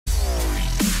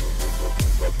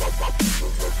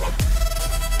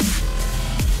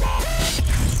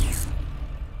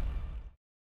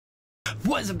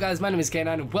What is up guys, my name is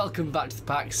Kanine and welcome back to the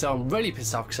pack. So I'm really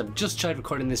pissed off because I've just tried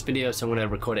recording this video, so I'm going to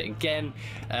record it again.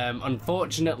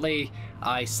 Unfortunately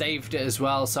I saved it as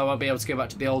well, so I won't be able to go back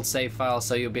to the old save file,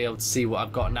 so you'll be able to see what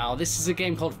I've got now. This is a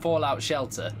game called Fallout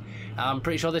Shelter. I'm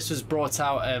pretty sure this was brought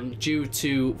out due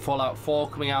to Fallout 4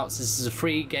 coming out. So this is a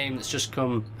free game that's just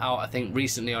come out, I think,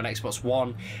 recently on Xbox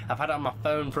One. I've had it on my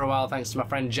phone for a while thanks to my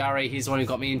friend Jerry. He's the one who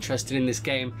got me interested in this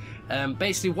game.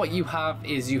 Basically what you have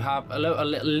is you have a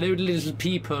load of little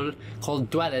people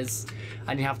called dwellers,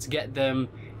 and you have to get them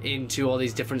into all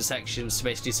these different sections to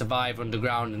basically survive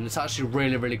underground, and it's actually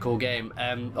a really cool game.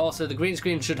 Also the green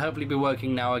screen should hopefully be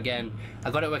working now again.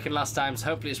 I got it working last time, so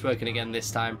hopefully it's working again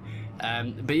this time.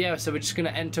 But yeah, so we're just going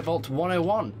to enter Vault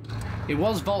 101. It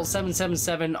was Vault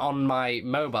 777 on my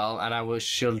mobile, and I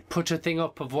shall put a thing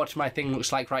up of what my thing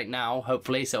looks like right now,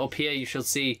 hopefully. So up here you shall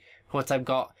see what I've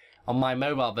got on my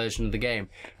mobile version of the game.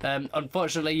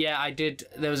 Unfortunately, yeah,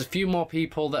 there was a few more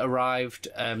people that arrived,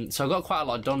 so I got quite a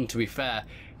lot done, to be fair.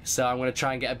 So I'm going to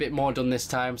try and get a bit more done this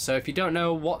time. So if you don't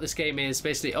know what this game is,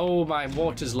 basically, oh, my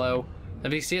water's low.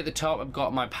 If you see at the top, I've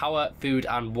got my power, food,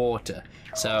 and water.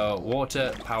 So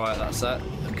water, power, that's that.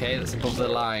 Okay, that's above the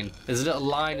line. There's a little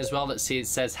line as well that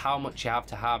says how much you have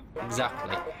to have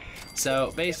exactly.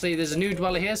 So basically, there's a new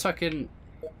dweller here, so I can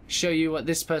show you what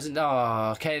this person.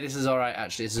 Oh, okay, this is all right.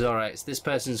 Actually, this is all right. So this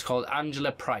person's called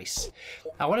Angela Price.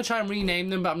 I want to try and rename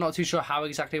them, but I'm not too sure how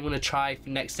exactly I'm going to try for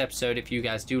next episode. If you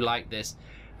guys do like this,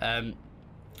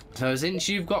 so since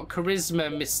you've got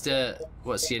charisma, Mr.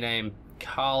 What's your name?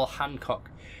 Carl Hancock.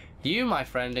 You, my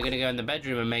friend, are going to go in the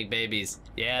bedroom and make babies.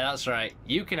 Yeah, that's right.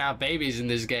 You can have babies in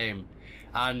this game.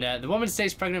 And the woman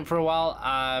stays pregnant for a while,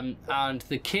 and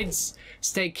the kids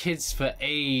stay kids for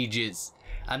ages.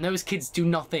 And those kids do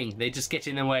nothing. They just get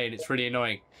in the way, and it's really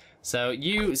annoying. So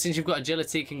you, since you've got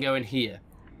agility, can go in here.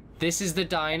 This is the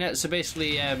diner. So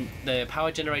basically, the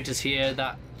power generators here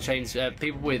that trains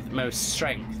people with most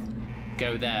strength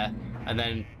go there, and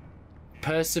then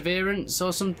perseverance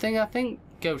or something, I think,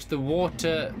 go to the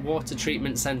water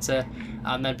treatment center,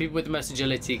 and then people with the most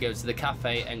agility go to the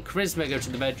cafe, and charisma go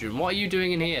to the bedroom. What are you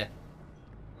doing in here?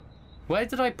 Where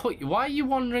did I put you? Why are you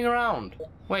wandering around?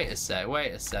 Wait a sec.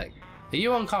 Are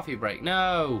you on coffee break?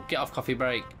 No, get off coffee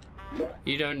break.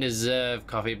 You don't deserve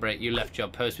coffee break. You left your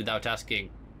post without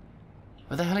asking.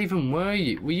 Where the hell even were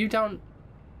you? Were you down?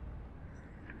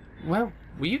 Well,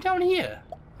 were you down here?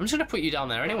 I'm just gonna put you down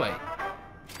there anyway.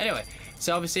 Anyway,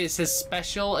 so obviously it says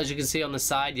special, as you can see on the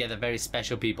side. Yeah, they're very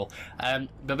special people.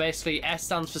 But basically, S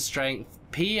stands for strength.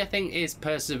 P, I think, is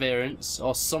perseverance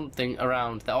or something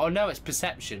around that. Oh no, it's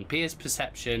perception. P is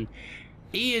perception.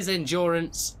 E is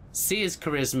endurance. C is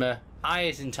charisma. I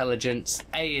is intelligence.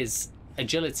 A is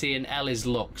agility, and L is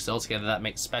luck. So altogether that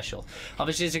makes special.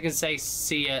 Obviously, as you can see,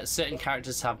 certain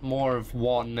characters have more of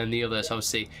one than the others.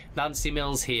 Obviously, Nancy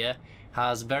Mills here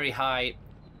has very high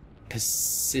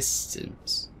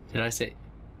persistence. Did I say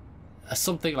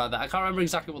something like that? I can't remember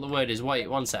exactly what the word is. Wait,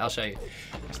 one sec, I'll show you.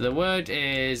 So the word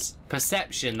is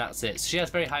perception. That's it. So she has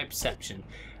very high perception.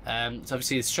 So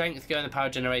obviously the strength go in the power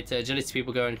generator, agility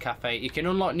people go in cafe. You can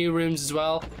unlock new rooms as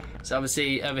well. So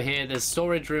obviously over here there's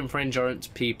storage room for endurance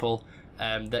people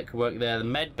that can work there. The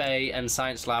med bay and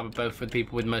science lab are both for the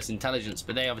people with most intelligence,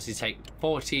 but they obviously take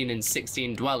 14 and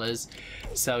 16 dwellers.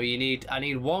 So I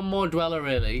need one more dweller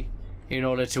really in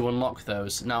order to unlock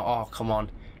those. Now, oh come on,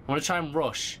 I want to try and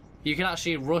rush. You can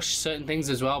actually rush certain things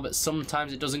as well, but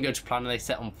sometimes it doesn't go to plan and they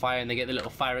set on fire and they get the little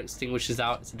fire extinguishers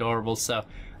out. It's adorable. So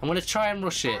I'm going to try and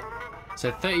rush it. So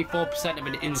 34% of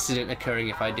an incident occurring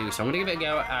if I do. So I'm going to give it a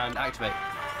go and activate.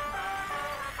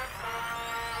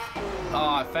 Oh,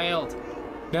 I failed.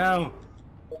 No,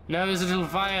 there's a little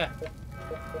fire.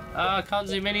 Oh, I can't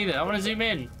zoom in either. I want to zoom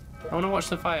in. I want to watch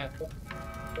the fire.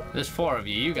 There's 4 of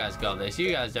you. You guys got this.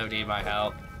 You guys don't need my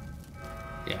help.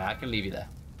 Yeah, I can leave you there.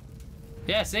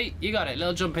 Yeah, see? You got it.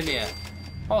 Little jump in the air.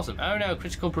 Awesome. Oh no,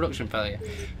 critical production failure.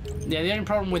 Yeah, the only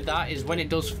problem with that is when it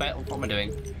does fail. What am I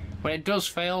doing? When it does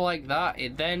fail like that,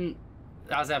 it then,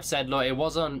 as I've said, look, it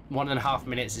was on 1.5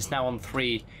 minutes. It's now on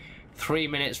 3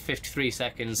 minutes 53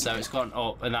 seconds. So it's gone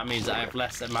up, and that means that I have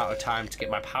less amount of time to get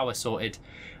my power sorted.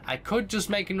 I could just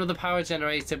make another power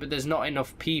generator, but there's not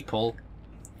enough people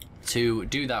to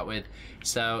do that with.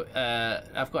 So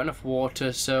I've got enough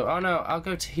water. So oh no, I'll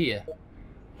go to here.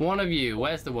 One of you,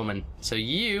 where's the woman? So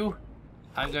you,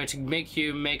 I'm going to make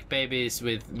you make babies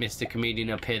with Mr. Comedian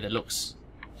up here that looks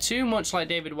too much like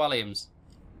David Walliams.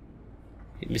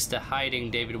 Mr.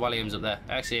 Hiding David Walliams up there.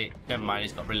 Actually, never mind,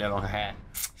 he's got really long hair.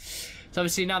 So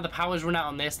obviously now the power's run out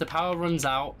on this. The power runs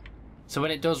out. So when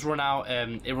it does run out,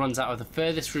 it runs out of the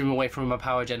furthest room away from a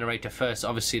power generator first.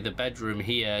 Obviously the bedroom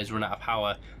here is run out of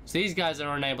power. So these guys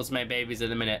are unable to make babies at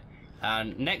the minute.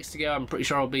 And next to go, I'm pretty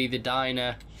sure will be the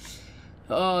diner.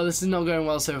 Oh, this is not going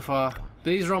well so far.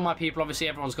 These are all my people. Obviously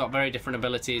everyone's got very different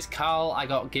abilities. Carl, I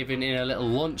got given in a little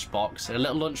lunchbox. A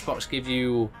little lunchbox gives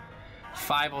you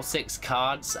 5 or 6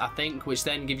 cards, I think, which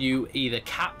then give you either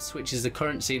caps, which is the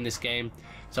currency in this game.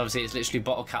 So obviously it's literally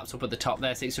bottle caps up at the top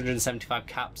there, 675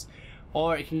 caps.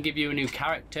 Or it can give you a new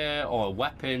character or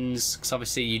weapons, because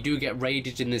obviously you do get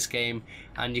raided in this game,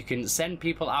 and you can send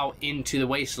people out into the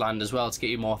wasteland as well to get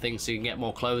you more things, so you can get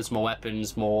more clothes, more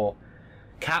weapons, more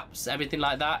caps, everything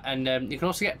like that. And you can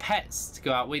also get pets to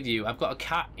go out with you. I've got a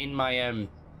cat in my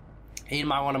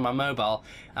one of my mobile,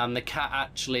 and the cat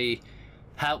actually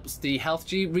helps the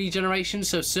health regeneration.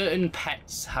 So certain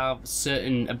pets have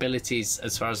certain abilities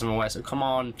as far as I'm aware. So come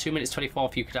on, 2 minutes 24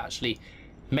 if you could actually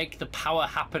make the power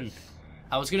happen.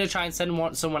 I was going to try and send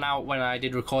someone out when I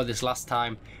did record this last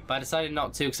time, but I decided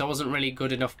not to because I wasn't really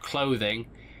good enough clothing.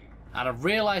 And I've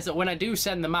realised that when I do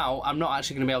send them out, I'm not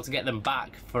actually going to be able to get them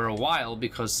back for a while,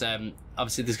 because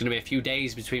obviously there's going to be a few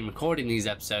days between recording these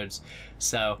episodes.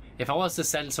 So if I was to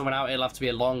send someone out, it'll have to be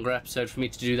a longer episode for me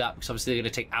to do that, because obviously they're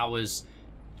going to take hours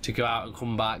to go out and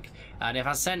come back. And if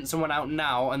I sent someone out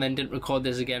now and then didn't record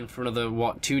this again for another,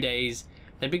 what, 2 days,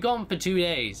 they'd be gone for 2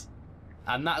 days.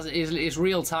 And that is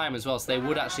real time as well, so they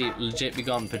would actually legit be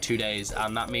gone for 2 days,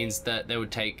 and that means that they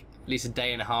would take at least a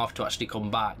day and a half to actually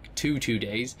come back to 2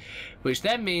 days, which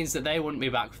then means that they wouldn't be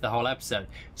back for the whole episode.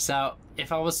 So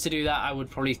if I was to do that, I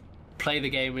would probably play the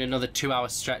game in another 2-hour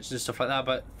stretch and stuff like that.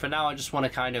 But for now, I just want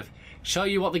to kind of show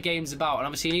you what the game's about. And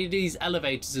obviously you need these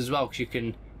elevators as well, because you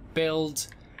can build,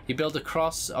 you build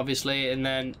across obviously, and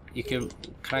then you can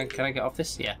I get off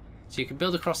this? Yeah. So you can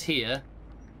build across here,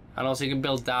 and also you can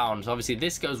build down. So obviously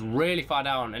this goes really far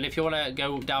down, and if you want to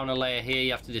go down a layer here,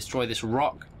 you have to destroy this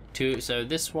rock too. So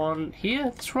this one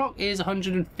here, this rock is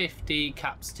 150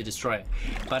 caps to destroy it,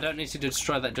 but I don't need to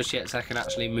destroy that just yet, so I can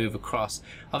actually move across.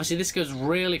 Obviously this goes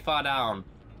really far down,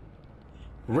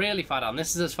 really far down.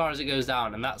 This is as far as it goes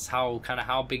down, and that's how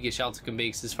big your shelter can be,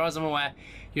 because as far as I'm aware,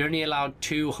 you're only allowed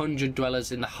 200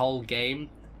 dwellers in the whole game.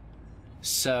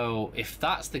 So if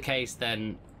that's the case,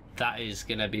 then that is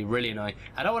going to be really annoying.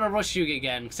 I don't want to rush you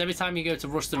again, because every time you go to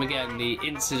rush them again, the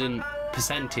incident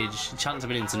percentage, chance of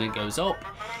an incident goes up.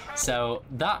 So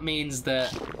that means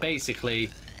that basically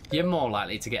you're more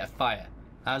likely to get a fire.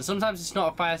 And sometimes it's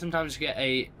not a fire, sometimes you get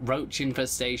a roach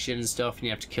infestation and stuff, and you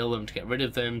have to kill them to get rid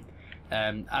of them.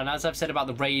 And as I've said about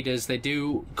the raiders, they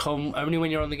do come only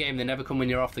when you're on the game, they never come when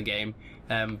you're off the game.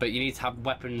 But you need to have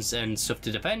weapons and stuff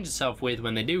to defend yourself with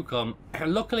when they do come.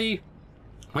 And luckily,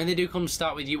 when they do come to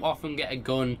start with, you often get a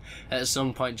gun at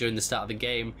some point during the start of the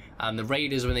game, and the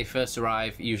raiders, when they first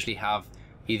arrive, usually have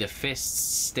either fists,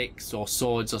 sticks or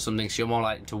swords or something, so you're more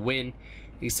likely to win,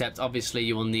 except obviously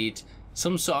you will need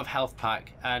some sort of health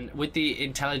pack. And with the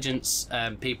intelligence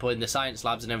people in the science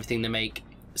labs and everything, they make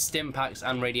stim packs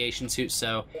and radiation suits.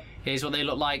 So here's what they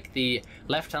look like. The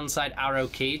left hand side arrow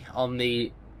key on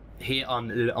the here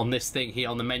on this thing here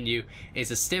on the menu is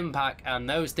a stim pack, and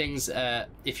those things,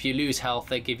 if you lose health,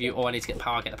 they give you, oh, I need to get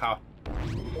power, get the power.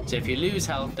 So if you lose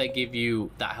health, they give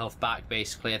you that health back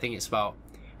basically. I think it's about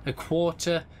a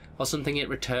quarter or something it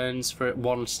returns for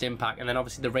one stim pack. And then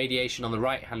obviously the radiation on the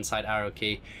right hand side arrow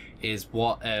key is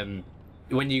what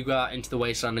when you go out into the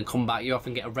wasteland and come back, you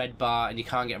often get a red bar, and you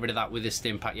can't get rid of that with a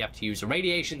stim pack. You have to use a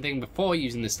radiation thing before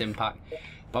using the stim pack.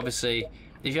 But obviously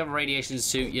if you have a radiation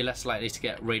suit, you're less likely to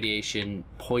get radiation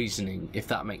poisoning, if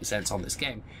that makes sense, on this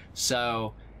game.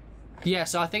 So yeah,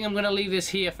 so I think I'm going to leave this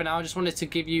here for now. I just wanted to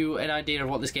give you an idea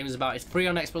of what this game is about. It's free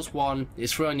on Xbox One,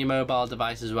 it's free on your mobile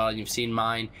device as well, and you've seen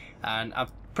mine, and I'm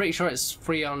pretty sure it's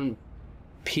free on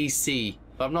PC,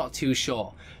 but I'm not too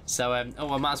sure. So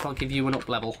oh, I might as well give you an up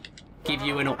level. Give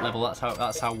you an up level,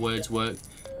 that's how words work.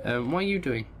 What are you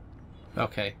doing?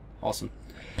 Okay, awesome.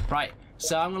 Right,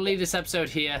 so I'm going to leave this episode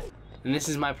here, and this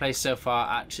is my place so far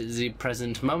at the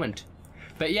present moment.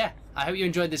 But yeah, I hope you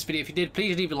enjoyed this video. If you did,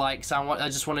 please leave a like. So I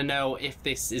just want to know if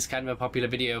this is kind of a popular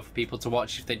video for people to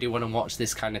watch, if they do want to watch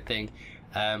this kind of thing.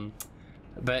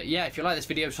 But yeah, if you like this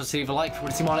video, just leave a like. If you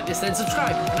want to see more like this, then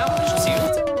subscribe. And I shall see you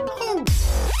later.